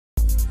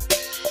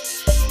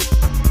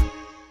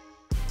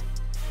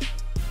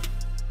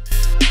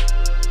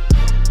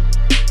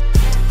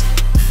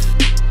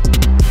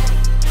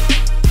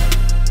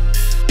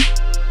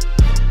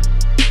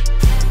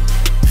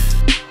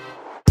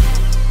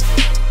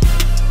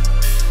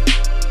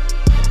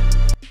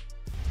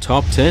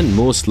Top 10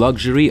 Most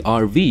Luxury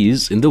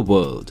RVs in the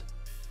World.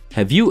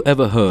 Have you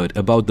ever heard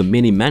about the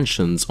mini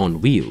mansions on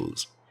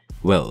wheels?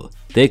 Well,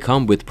 they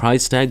come with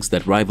price tags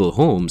that rival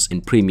homes in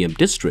premium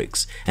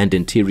districts and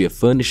interior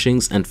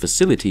furnishings and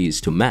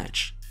facilities to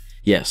match.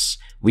 Yes,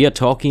 we are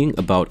talking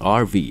about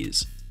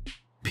RVs.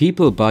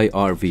 People buy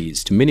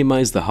RVs to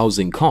minimize the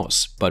housing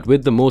costs, but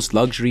with the most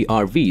luxury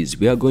RVs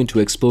we are going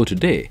to explore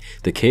today,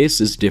 the case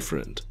is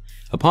different.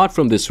 Apart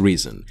from this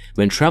reason,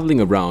 when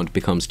traveling around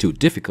becomes too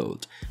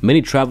difficult,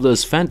 many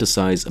travelers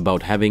fantasize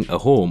about having a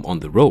home on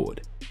the road.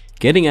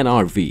 Getting an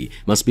RV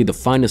must be the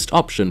finest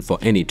option for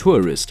any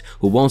tourist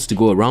who wants to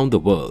go around the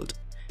world.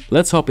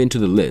 Let's hop into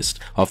the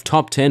list of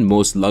top 10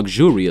 most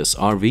luxurious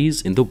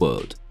RVs in the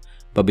world.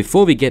 But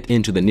before we get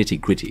into the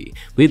nitty-gritty,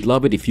 we'd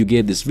love it if you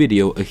gave this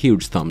video a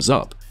huge thumbs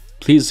up.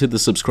 Please hit the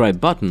subscribe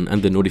button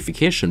and the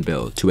notification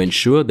bell to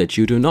ensure that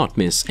you do not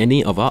miss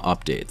any of our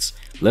updates.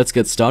 Let's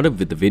get started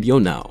with the video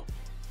now.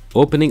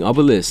 Opening our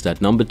list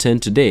at number 10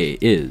 today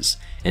is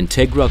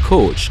Integra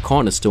Coach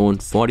Cornerstone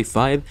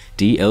 45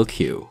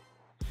 DLQ.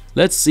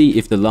 Let's see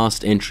if the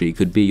last entry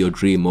could be your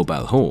dream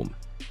mobile home.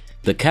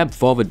 The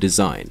cab-forward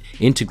design,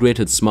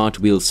 integrated smart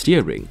wheel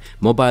steering,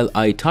 mobile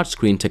eye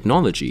touchscreen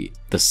technology,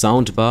 the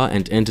soundbar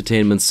and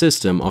entertainment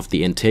system of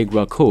the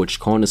Integra Coach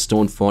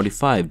Cornerstone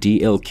 45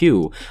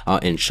 DLQ are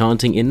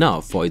enchanting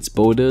enough for its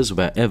boarders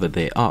wherever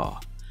they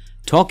are.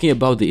 Talking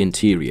about the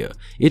interior,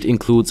 it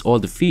includes all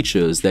the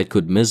features that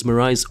could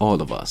mesmerize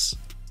all of us.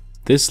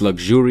 This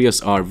luxurious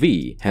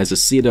RV has a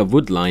cedar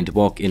wood-lined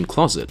walk-in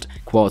closet,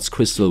 quartz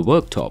crystal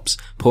worktops,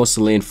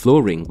 porcelain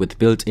flooring with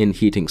built-in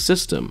heating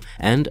system,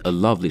 and a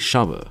lovely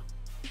shower.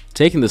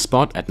 Taking the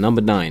spot at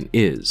number 9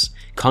 is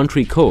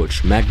Country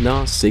Coach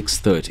Magna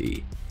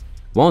 630.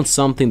 Want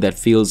something that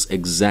feels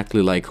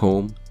exactly like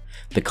home?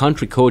 The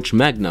Country Coach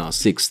Magna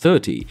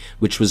 630,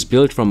 which was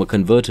built from a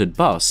converted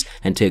bus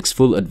and takes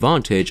full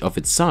advantage of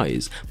its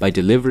size by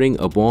delivering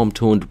a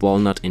warm-toned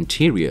walnut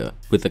interior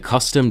with a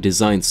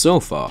custom-designed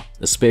sofa,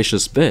 a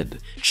spacious bed,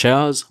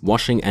 chairs,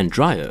 washing and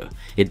dryer,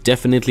 it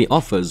definitely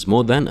offers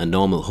more than a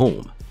normal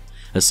home.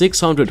 A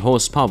 600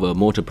 horsepower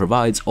motor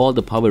provides all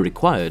the power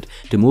required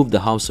to move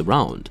the house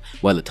around,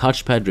 while a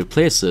touchpad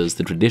replaces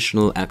the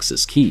traditional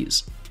access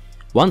keys.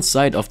 One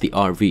side of the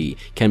RV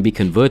can be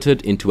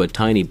converted into a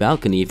tiny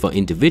balcony for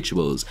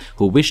individuals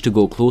who wish to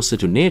go closer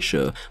to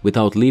nature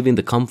without leaving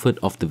the comfort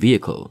of the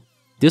vehicle.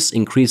 This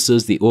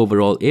increases the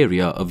overall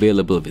area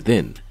available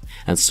within,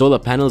 and solar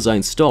panels are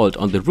installed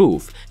on the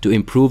roof to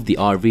improve the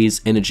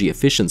RV's energy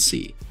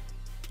efficiency.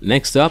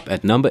 Next up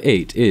at number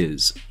 8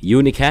 is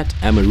Unicat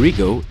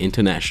Amerigo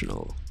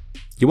International.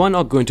 You are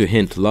not going to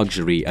hint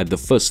luxury at the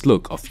first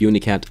look of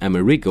Unicat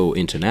Amerigo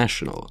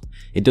International.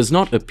 It does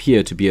not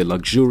appear to be a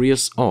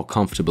luxurious or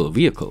comfortable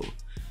vehicle.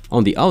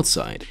 On the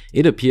outside,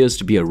 it appears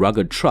to be a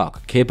rugged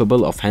truck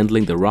capable of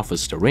handling the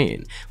roughest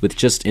terrain, with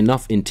just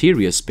enough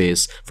interior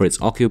space for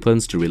its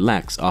occupants to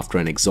relax after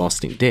an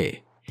exhausting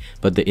day.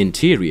 But the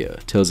interior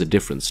tells a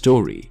different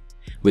story.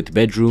 With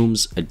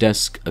bedrooms, a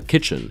desk, a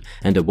kitchen,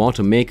 and a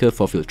water maker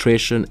for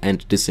filtration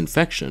and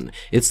disinfection,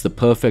 it's the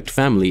perfect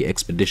family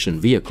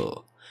expedition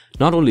vehicle.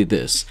 Not only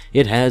this,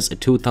 it has a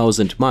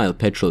 2,000-mile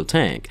petrol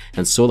tank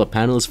and solar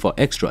panels for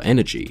extra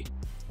energy.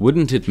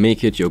 Wouldn't it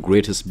make it your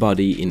greatest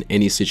buddy in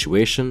any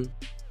situation?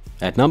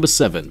 At number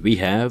 7, we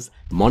have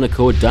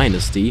Monaco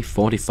Dynasty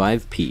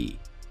 45P.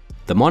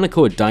 The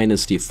Monaco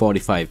Dynasty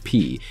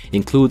 45P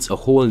includes a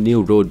whole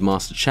new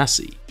Roadmaster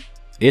chassis.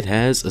 It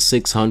has a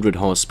 600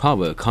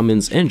 horsepower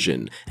Cummins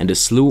engine and a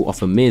slew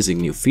of amazing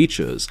new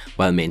features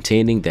while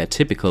maintaining their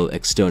typical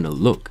external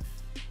look.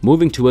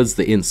 Moving towards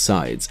the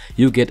insides,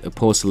 you get a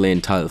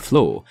porcelain tile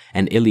floor,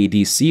 an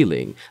LED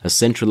ceiling, a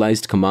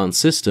centralized command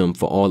system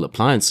for all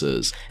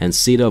appliances, and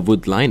cedar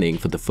wood lining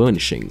for the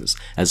furnishings,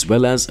 as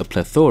well as a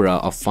plethora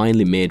of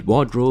finely made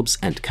wardrobes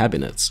and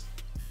cabinets.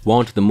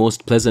 Want the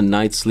most pleasant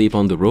night's sleep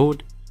on the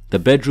road? The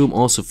bedroom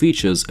also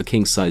features a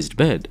king-sized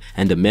bed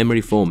and a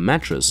memory foam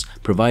mattress,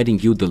 providing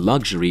you the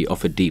luxury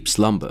of a deep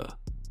slumber.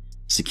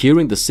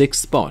 Securing the 6th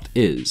spot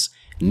is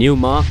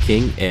Newmar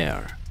King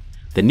Air.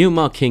 The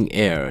Newmar King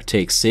Air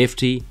takes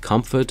safety,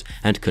 comfort,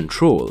 and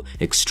control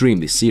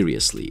extremely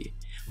seriously.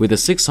 With a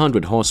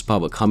 600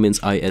 horsepower Cummins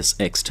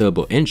ISX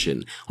turbo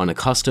engine on a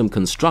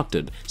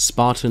custom-constructed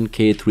Spartan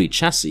K3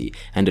 chassis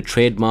and a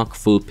trademark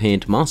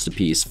full-paint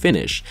masterpiece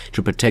finish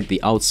to protect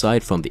the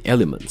outside from the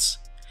elements.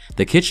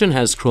 The kitchen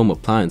has chrome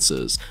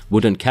appliances,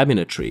 wooden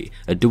cabinetry,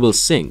 a dual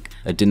sink,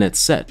 a dinette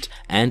set,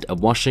 and a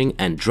washing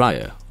and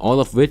dryer, all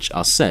of which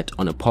are set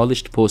on a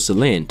polished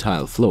porcelain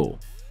tile floor.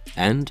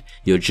 And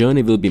your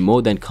journey will be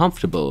more than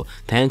comfortable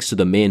thanks to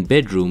the main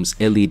bedroom's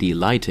LED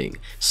lighting,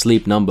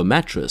 sleep number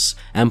mattress,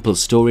 ample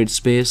storage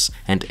space,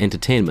 and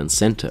entertainment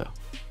center.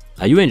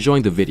 Are you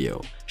enjoying the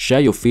video? Share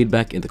your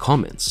feedback in the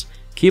comments.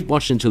 Keep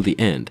watching till the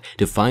end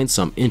to find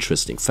some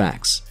interesting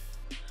facts.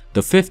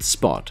 The 5th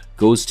spot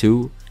goes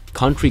to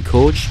Country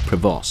Coach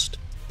Prevost.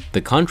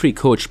 The country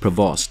coach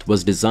Provost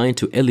was designed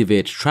to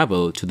elevate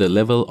travel to the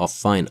level of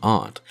fine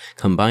art,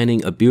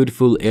 combining a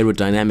beautiful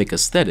aerodynamic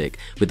aesthetic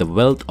with a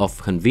wealth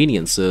of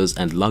conveniences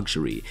and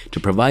luxury to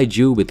provide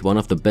you with one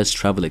of the best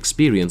travel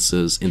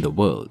experiences in the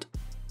world.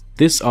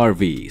 This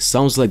RV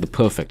sounds like the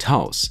perfect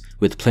house,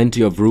 with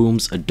plenty of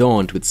rooms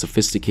adorned with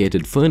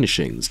sophisticated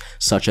furnishings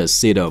such as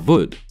cedar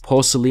wood,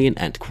 porcelain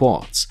and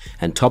quartz,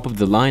 and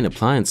top-of-the-line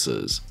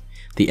appliances.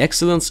 The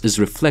excellence is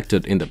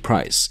reflected in the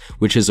price,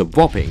 which is a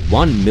whopping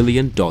 $1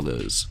 million.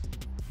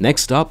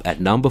 Next up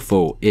at number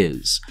 4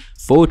 is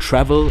Ford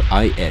Travel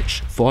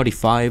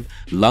IH45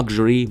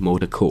 Luxury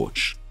Motor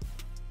Coach.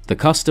 The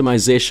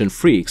customization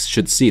freaks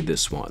should see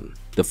this one.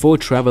 The Ford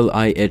Travel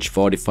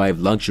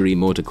IH45 Luxury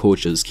Motor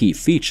Coach's key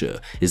feature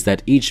is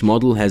that each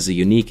model has a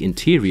unique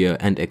interior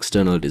and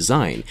external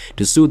design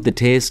to suit the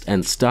taste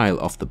and style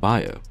of the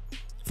buyer.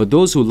 For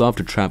those who love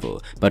to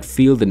travel but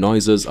feel the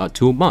noises are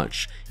too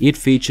much, it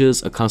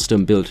features a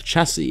custom-built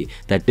chassis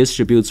that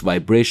distributes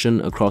vibration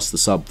across the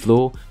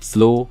subfloor,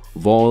 floor,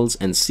 walls,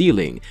 and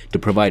ceiling to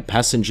provide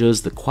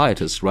passengers the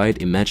quietest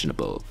ride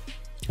imaginable.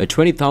 A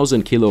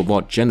 20,000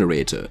 kilowatt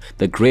generator,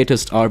 the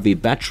greatest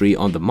RV battery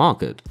on the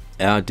market,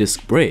 air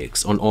disc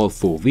brakes on all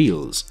 4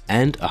 wheels,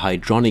 and a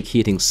hydronic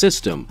heating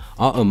system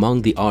are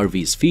among the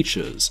RV's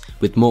features,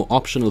 with more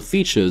optional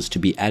features to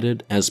be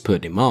added as per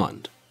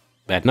demand.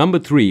 At number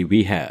 3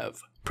 we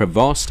have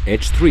Provost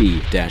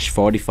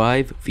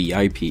H3-45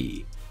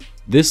 VIP.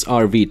 This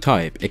RV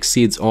type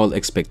exceeds all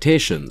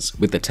expectations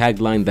with a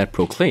tagline that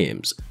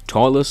proclaims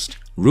tallest,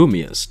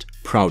 roomiest,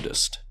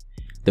 proudest.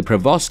 The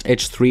Provost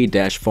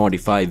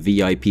H3-45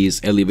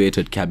 VIP's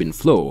elevated cabin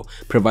floor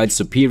provides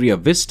superior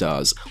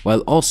vistas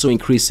while also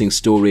increasing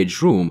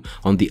storage room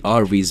on the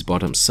RV's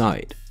bottom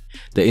side.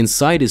 The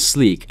inside is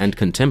sleek and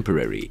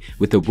contemporary,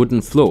 with a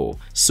wooden floor,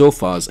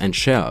 sofas and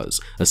chairs,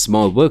 a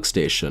small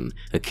workstation,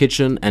 a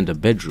kitchen and a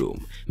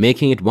bedroom,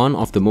 making it one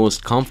of the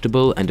most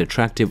comfortable and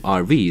attractive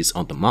RVs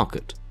on the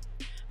market.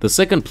 The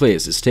second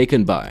place is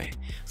taken by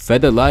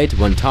Featherlight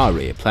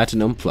Vantare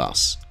Platinum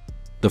Plus.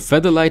 The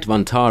Featherlight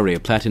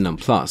Vantare Platinum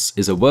Plus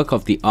is a work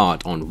of the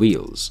art on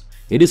wheels.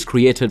 It is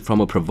created from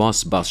a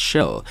Provost bus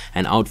shell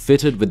and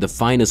outfitted with the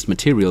finest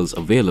materials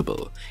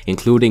available,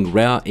 including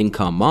rare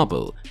Inca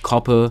marble,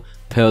 copper,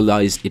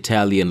 pearlized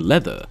Italian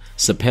leather,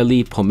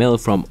 sapelli pommel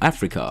from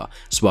Africa,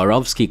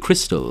 Swarovski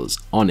crystals,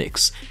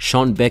 onyx,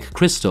 Schonbeck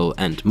crystal,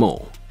 and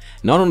more.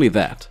 Not only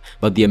that,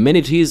 but the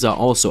amenities are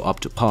also up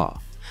to par.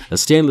 A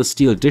stainless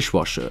steel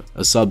dishwasher,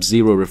 a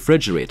sub-zero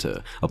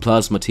refrigerator, a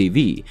plasma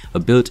TV, a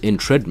built-in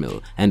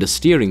treadmill, and a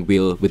steering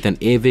wheel with an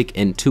AVIC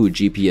N2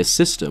 GPS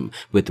system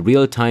with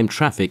real-time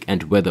traffic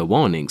and weather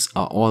warnings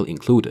are all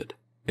included.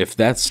 If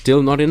that's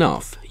still not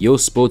enough, your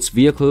sports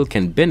vehicle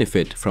can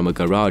benefit from a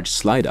garage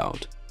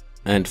slide-out.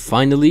 And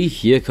finally,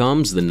 here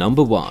comes the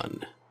number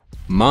 1.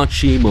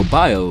 Marchi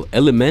Mobile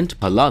Element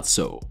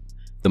Palazzo.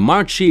 The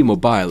Marchi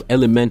Mobile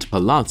Element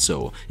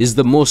Palazzo is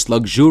the most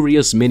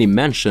luxurious mini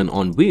mansion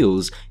on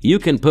wheels you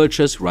can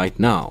purchase right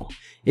now.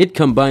 It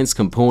combines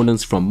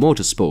components from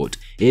motorsport,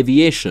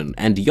 aviation,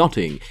 and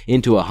yachting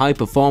into a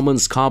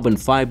high-performance carbon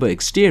fiber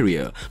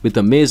exterior with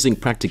amazing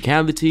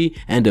practicality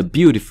and a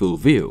beautiful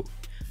view.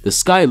 The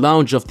Sky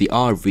Lounge of the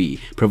RV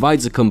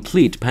provides a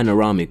complete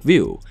panoramic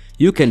view.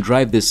 You can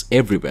drive this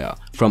everywhere,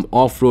 from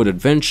off-road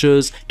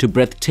adventures to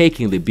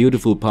breathtakingly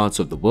beautiful parts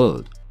of the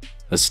world.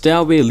 A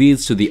stairway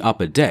leads to the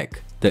upper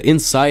deck. The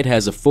inside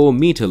has a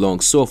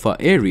 4-meter-long sofa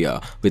area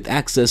with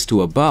access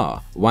to a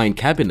bar, wine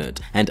cabinet,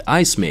 and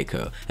ice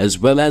maker, as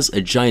well as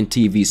a giant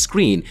TV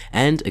screen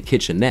and a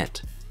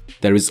kitchenette.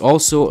 There is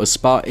also a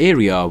spa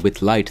area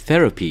with light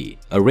therapy,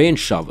 a rain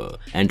shower,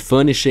 and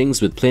furnishings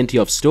with plenty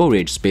of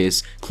storage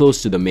space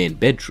close to the main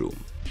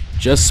bedroom.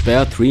 Just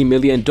spare $3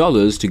 million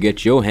to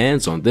get your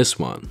hands on this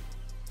one.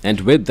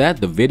 And with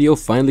that, the video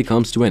finally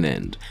comes to an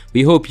end.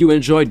 We hope you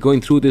enjoyed going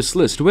through this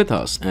list with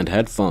us and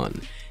had fun.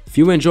 If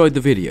you enjoyed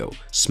the video,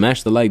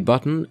 smash the like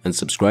button and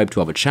subscribe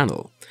to our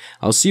channel.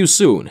 I'll see you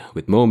soon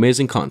with more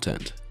amazing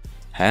content.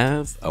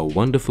 Have a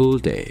wonderful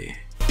day.